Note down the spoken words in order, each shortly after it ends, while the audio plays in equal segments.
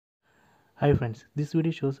Hi friends, this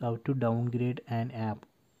video shows how to downgrade an app.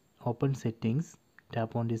 Open settings,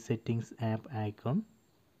 tap on the settings app icon,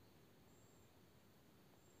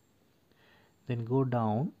 then go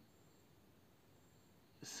down,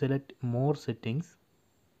 select more settings,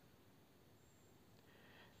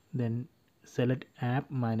 then select app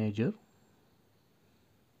manager,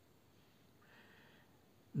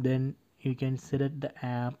 then you can select the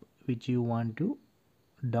app which you want to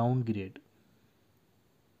downgrade.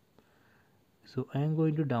 So I am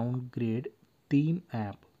going to downgrade theme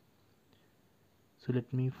app. So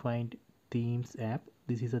let me find themes app.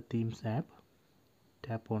 This is a themes app.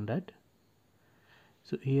 Tap on that.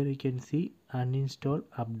 So here you can see uninstall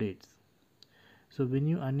updates. So when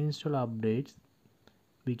you uninstall updates,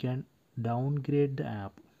 we can downgrade the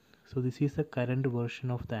app. So this is the current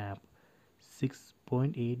version of the app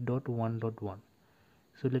 6.8.1.1.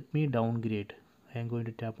 So let me downgrade. I am going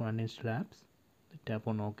to tap on uninstall apps, tap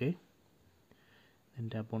on OK, then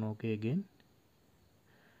tap on OK again.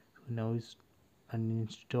 So now it's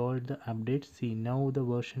uninstalled the update. See, now the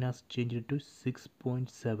version has changed to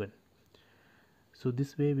 6.7. So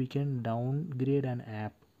this way we can downgrade an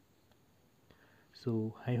app.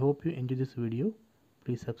 So I hope you enjoy this video.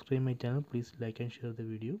 Please subscribe my channel. Please like and share the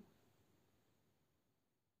video.